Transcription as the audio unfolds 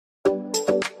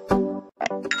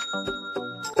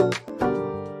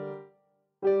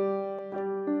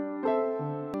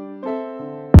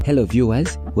Hello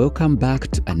viewers, welcome back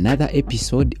to another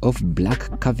episode of Black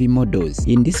Curvy Models.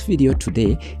 In this video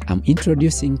today, I'm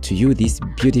introducing to you this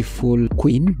beautiful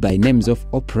queen by names of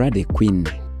Oprah the Queen.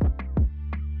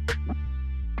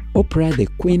 Oprah the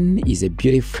Queen is a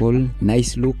beautiful,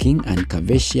 nice looking and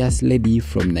curvaceous lady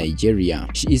from Nigeria.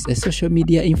 She is a social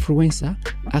media influencer,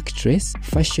 actress,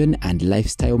 fashion and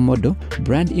lifestyle model,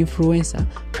 brand influencer,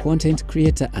 content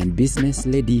creator and business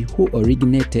lady who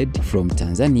originated from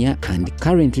Tanzania and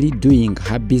currently doing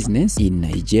her business in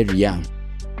Nigeria.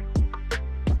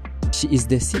 She is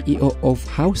the CEO of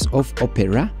House of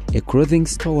Opera, a clothing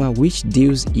store which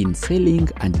deals in selling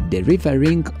and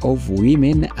delivering of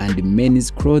women and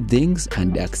men's clothing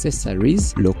and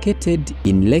accessories located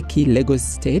in Lekki, Lagos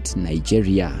State,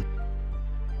 Nigeria.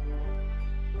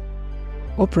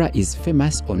 Oprah is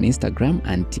famous on Instagram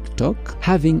and TikTok,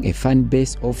 having a fan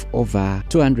base of over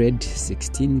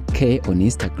 216k on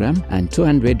Instagram and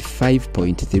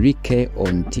 205.3k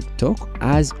on TikTok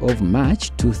as of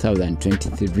March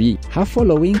 2023. Her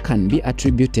following can be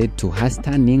attributed to her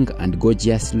stunning and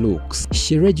gorgeous looks.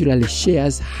 She regularly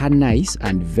shares her nice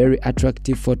and very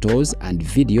attractive photos and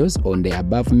videos on the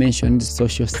above-mentioned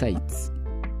social sites.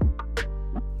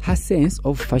 Her sense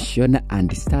of fashion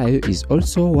and style is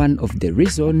also one of the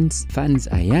reasons fans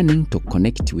are yearning to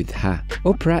connect with her.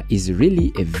 Oprah is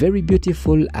really a very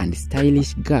beautiful and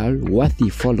stylish girl worthy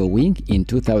following in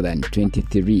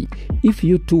 2023. If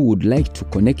you too would like to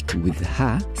connect with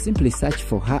her, simply search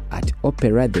for her at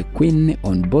Oprah the Queen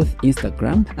on both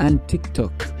Instagram and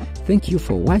TikTok. Thank you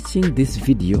for watching this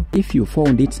video. If you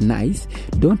found it nice,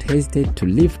 don't hesitate to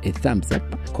leave a thumbs up,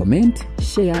 comment,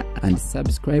 share and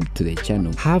subscribe to the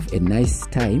channel. Have a nice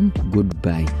time.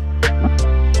 Goodbye.